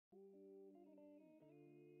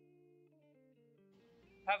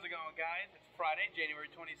How's it going, guys? It's Friday, January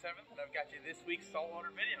 27th, and I've got you this week's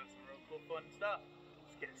saltwater video. Some real cool, fun stuff.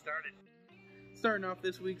 Let's get it started. Starting off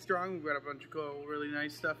this week's drawing, we've got a bunch of cool, really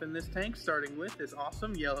nice stuff in this tank, starting with this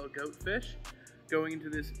awesome yellow goatfish, going into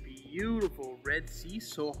this beautiful Red Sea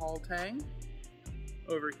Sohal tang.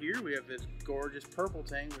 Over here, we have this gorgeous purple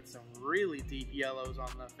tang with some really deep yellows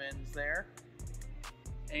on the fins there,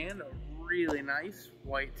 and a really nice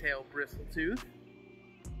whitetail bristletooth.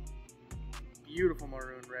 Beautiful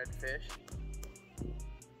maroon redfish.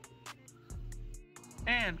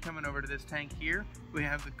 And coming over to this tank here, we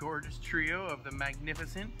have the gorgeous trio of the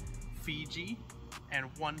magnificent Fiji and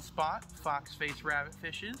one spot foxface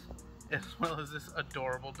rabbitfishes, as well as this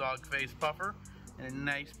adorable dogface puffer, and a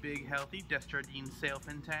nice big healthy Destrardine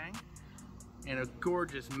sailfin tang, and a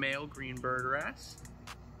gorgeous male green bird wrasse.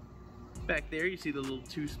 Back there you see the little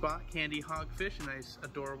two-spot candy hogfish, a nice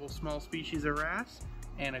adorable small species of wrasse,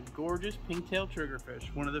 and a gorgeous pink-tailed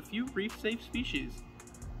triggerfish, one of the few reef-safe species.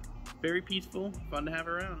 Very peaceful, fun to have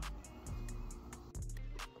around.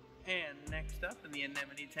 And next up in the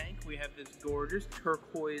anemone tank, we have this gorgeous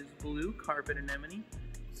turquoise blue carpet anemone.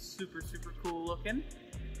 Super, super cool looking,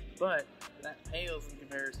 but that pales in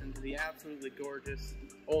comparison to the absolutely gorgeous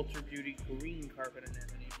Ultra Beauty green carpet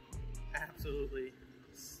anemone. Absolutely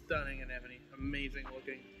stunning anemone, amazing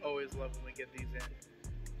looking. Always love when we get these in.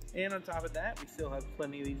 And on top of that, we still have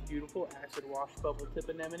plenty of these beautiful acid wash bubble tip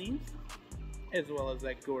anemones, as well as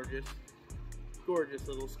that gorgeous, gorgeous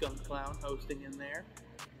little skunk clown hosting in there.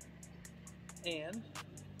 And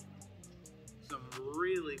some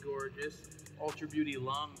really gorgeous Ultra Beauty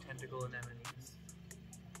long tentacle anemones.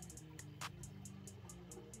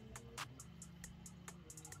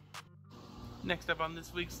 Next up on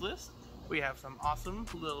this week's list, we have some awesome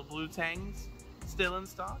little blue tangs still in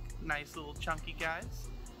stock. Nice little chunky guys.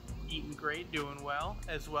 Eating great, doing well,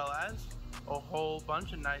 as well as a whole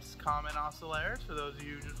bunch of nice common oscillaires for those of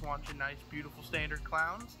you who just want your nice, beautiful standard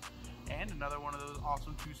clowns, and another one of those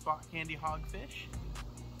awesome two-spot candy hogfish.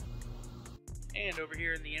 And over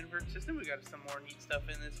here in the invert system, we got some more neat stuff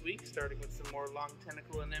in this week, starting with some more long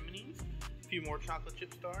tentacle anemones, a few more chocolate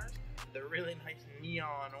chip stars, the really nice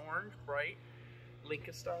neon orange, bright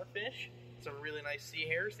Linka starfish, some really nice sea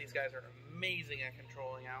hares. These guys are amazing at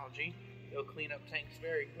controlling algae. They'll clean up tanks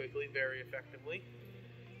very quickly, very effectively.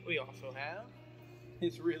 We also have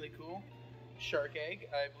this really cool shark egg.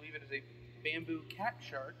 I believe it is a bamboo cat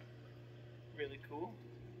shark. Really cool.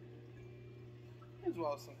 As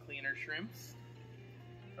well as some cleaner shrimps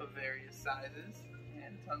of various sizes.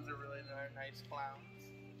 And tons of really nice clowns.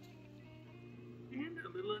 And a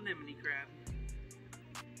little anemone crab.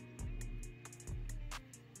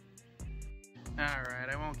 Alright,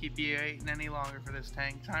 I won't keep you waiting any longer for this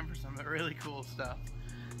tank. Time for some really cool stuff.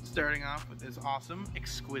 Starting off with this awesome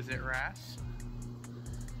exquisite wrasse.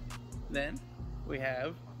 Then we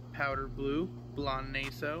have powder blue, blonde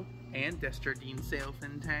naso, and Destrardine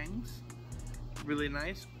sailfin tangs. Really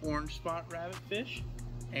nice orange spot rabbitfish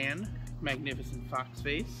and magnificent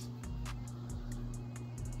foxface.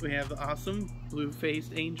 We have the awesome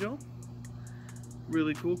blue-faced angel.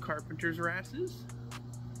 Really cool carpenter's wrasses.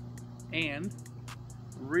 And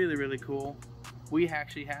really, really cool, we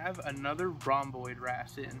actually have another rhomboid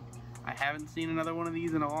wrasse in. I haven't seen another one of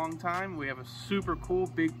these in a long time. We have a super cool,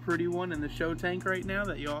 big, pretty one in the show tank right now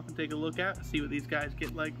that you all can take a look at, see what these guys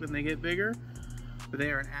get like when they get bigger. But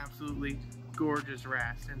they are an absolutely gorgeous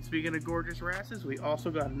wrasse. And speaking of gorgeous wrasses, we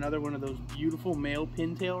also got another one of those beautiful male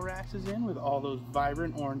pintail wrasses in with all those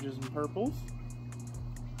vibrant oranges and purples.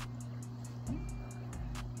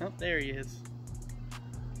 Oh, there he is.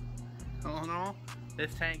 All in all,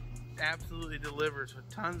 this tank absolutely delivers with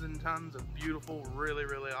tons and tons of beautiful, really,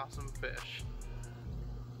 really awesome fish.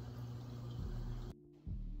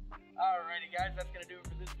 Alrighty guys, that's going to do it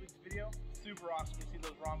for this week's video. Super awesome to see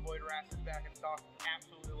those rhomboid wrasses back in stock.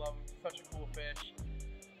 Absolutely love them. Such a cool fish.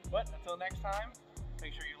 But until next time,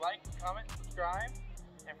 make sure you like, comment, subscribe.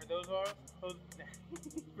 And for those of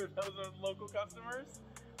local customers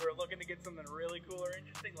who are looking to get something really cool or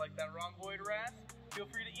interesting like that rhomboid wrasse, feel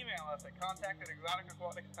free to email us at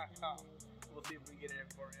contact@exoticaquatics.com. We'll see if we can get it in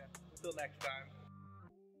for you. Until next time.